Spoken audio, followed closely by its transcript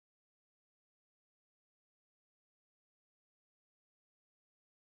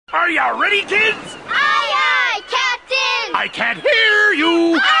Are you ready, kids? Aye, aye, Captain! I can't hear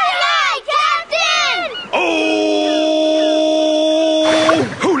you! Aye, aye, Captain! Oh!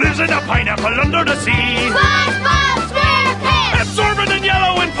 Who lives in a pineapple under the sea? SpongeBob SquarePants! Absorbent and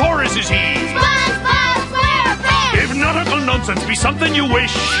yellow and porous is he. SpongeBob SquarePants! If nautical nonsense be something you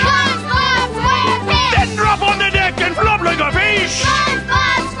wish, SpongeBob SquarePants! then drop on the deck and flop like a fish!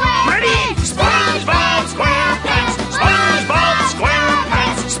 SpongeBob SquarePants! Ready? SpongeBob SquarePants! SpongeBob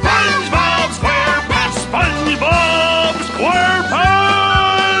SquarePants! SpongeBob SquarePants! SpongeBob SquarePants!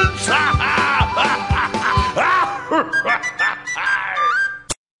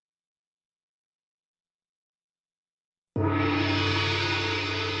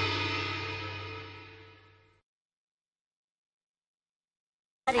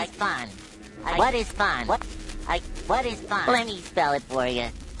 What is fun? What is fun? What is fun? Let me spell it for you.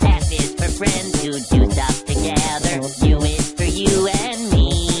 F is for friends who do stuff together. U is for you and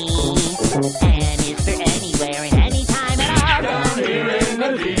me. N is for anywhere and anytime at all. Down here in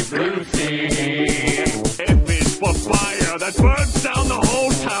the deep blue sea. F is for fire that burns down the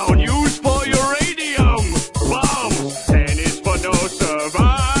whole town. Use for uranium bombs. N is for no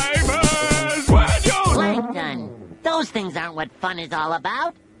survivors. When you're Plankton. Those things aren't what fun is all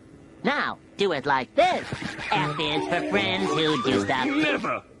about. Now, do it like this. F is for friends who do stuff.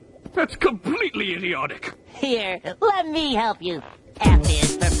 never. That's completely idiotic. Here, let me help you. F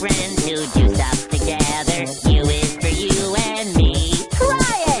is for friends who do stuff together. U is for you and me.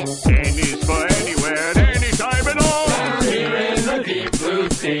 Try it! N is for anywhere and anytime at all. Down here in the deep blue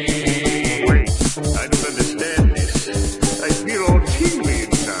sea. Wait, I don't understand this. I feel all tingly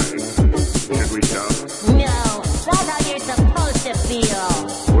inside. Should we stop? No, that's how you're supposed to feel.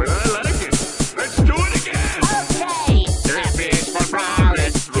 Well, I like it. Let's do it again. Okay! F is for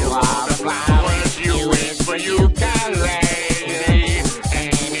frolic, through all the flowers. U is for ukulele.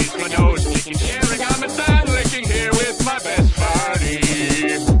 N is for nose licking, sharing. I'm a side licking here with my best buddy.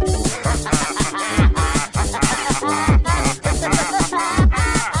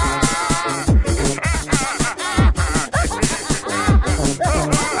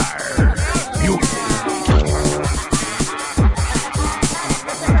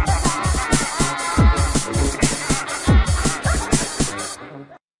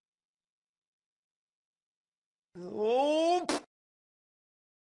 Oh,